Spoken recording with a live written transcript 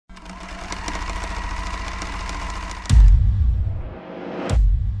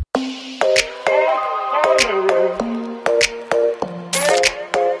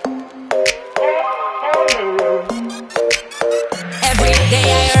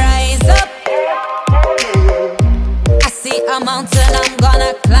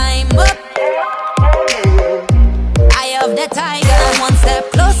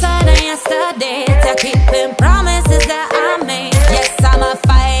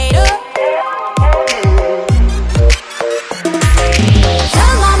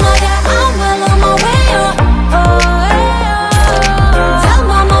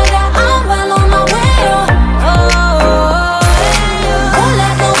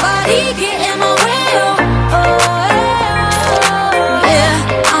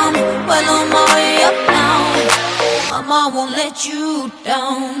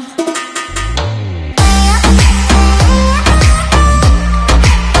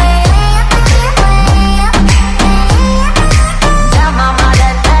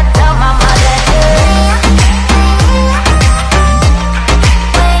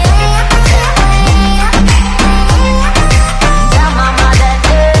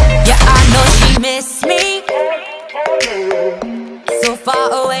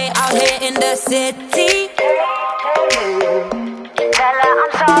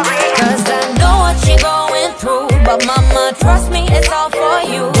but trust me, it's all for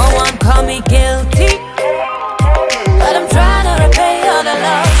you. No one call me guilty, but I'm trying to repay all the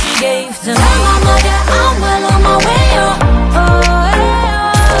love she gave to me. Tell mama that I'm well on my way, oh, oh,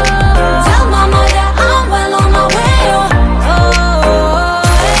 yeah. Tell mama that I'm well on my way, oh, oh,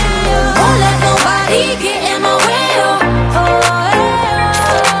 yeah. Won't let nobody get in my way, oh, oh,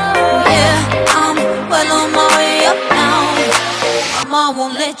 yeah. Yeah, I'm well on my way up now. Mama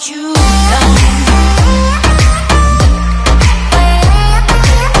won't let you down.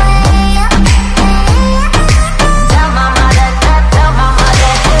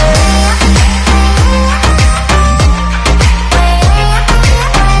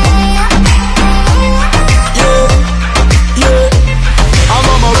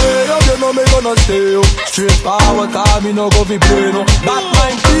 Straight forward, cause me no go fi play no. Bad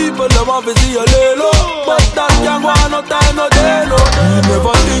mind people, they want to see you lay low, but that can't go on no time, no day, no. We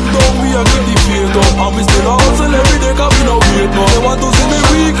never think down, we a get the fate up, and we still hustle every day, cause we no wait no. They want to see me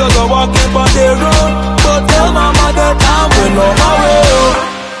weak, cause I walk up on their road, but tell mama that I'm well on my way, oh.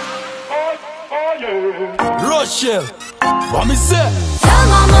 Rochelle, what me say? Tell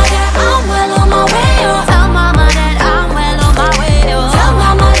mama that I'm well on my way, oh. Tell mama that I'm well on my way, oh. Tell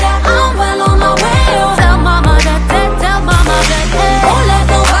mama that I'm well on my way, oh. Tell mama that, tell mama that, won't let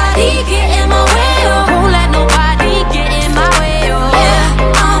nobody get in my way, oh. Won't let nobody get in my way, oh.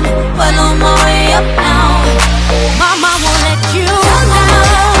 Yeah, I'm well on my way up now. Mama won't let you down.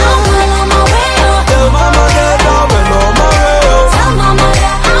 I'm well on my way, oh. Tell mama that I'm well on my way, oh. Tell mama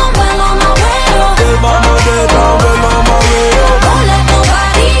that I'm well on my way, oh. Tell mama that I'm well on my way, oh. Don't let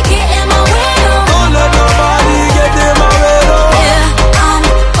nobody get in my way, oh. Don't let nobody get in my way, oh. Yeah, I'm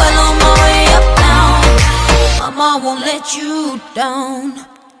well on my way up now. Mama won't let you down.